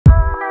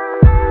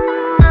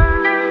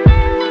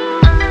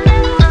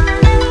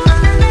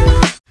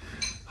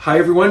Hi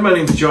everyone, my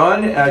name is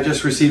John. I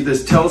just received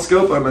this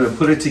telescope. I'm going to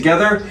put it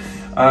together.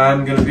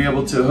 I'm going to be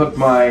able to hook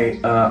my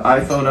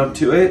iPhone up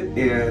to it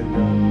and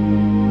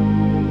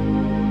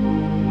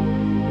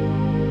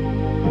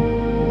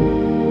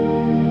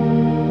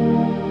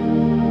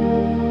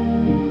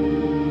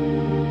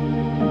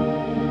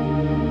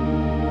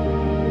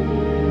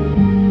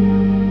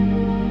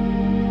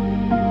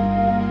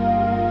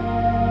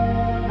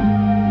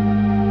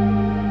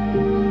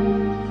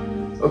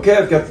okay,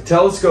 I've got the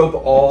telescope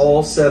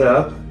all set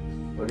up.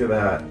 Look at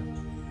that.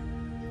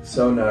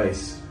 So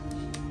nice.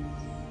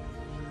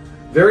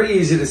 Very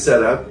easy to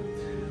set up.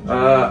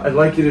 I'd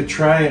like you to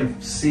try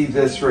and see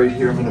this right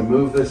here. I'm going to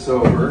move this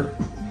over.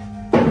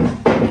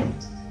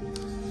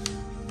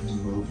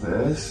 Move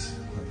this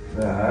like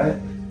that.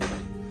 I'm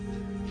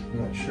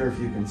not sure if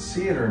you can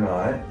see it or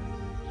not.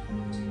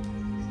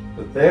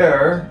 But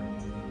there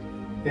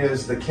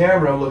is the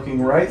camera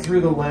looking right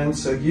through the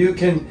lens, so you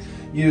can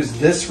use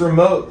this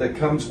remote that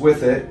comes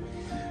with it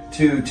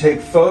to take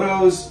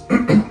photos,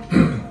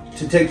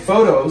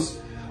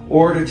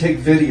 or to take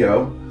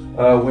video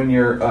when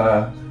you're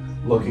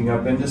looking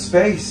up into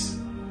space.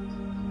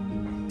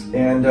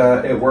 And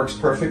it works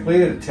perfectly.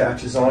 It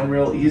attaches on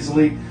real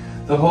easily.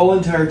 The whole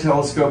entire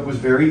telescope was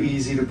very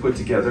easy to put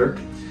together.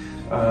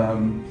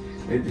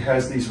 It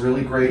has these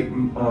really great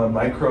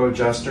micro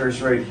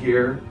adjusters right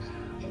here,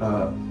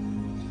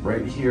 and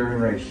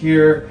right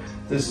here.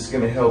 This is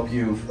going to help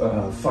you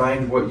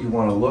find what you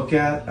want to look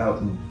at out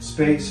in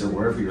space or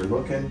wherever you're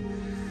looking.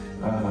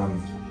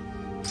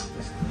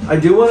 I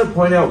do want to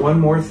point out one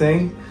more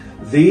thing.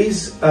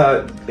 These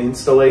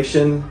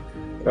installation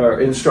or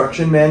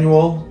instruction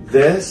manual,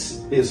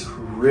 this is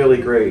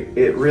really great.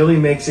 It really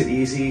makes it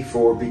easy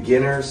for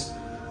beginners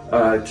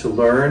to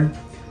learn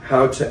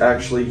how to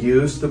actually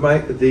use the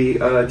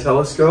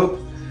telescope.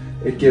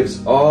 It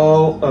gives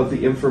all of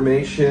the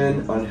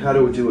information on how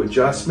to do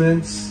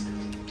adjustments.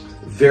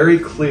 Very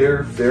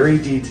clear, very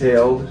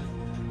detailed.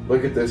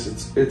 Look at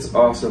this, it's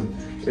awesome.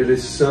 It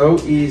is so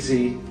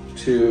easy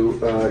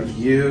to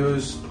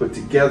use, put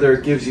together.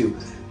 It gives you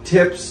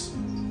tips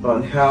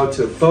on how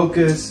to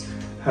focus,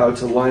 how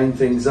to line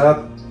things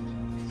up.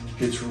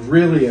 It's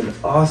really an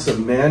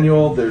awesome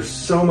manual. There's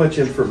so much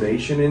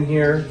information in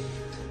here.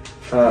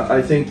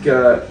 I think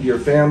your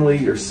family,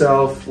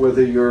 yourself,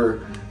 whether you're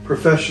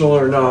professional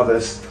or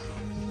novice,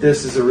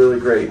 this is a really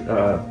great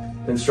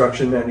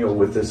instruction manual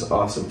with this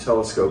awesome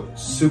telescope.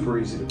 Super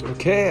easy to do.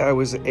 Okay, I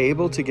was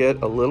able to get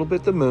a little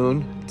bit the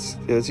moon.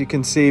 As you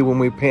can see, when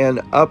we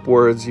pan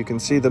upwards, you can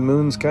see the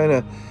moon's kind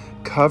of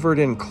covered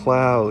in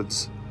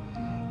clouds.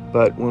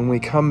 But when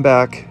we come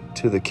back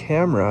to the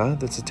camera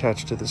that's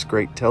attached to this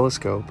great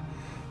telescope,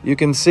 you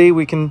can see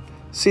we can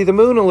see the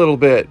moon a little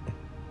bit.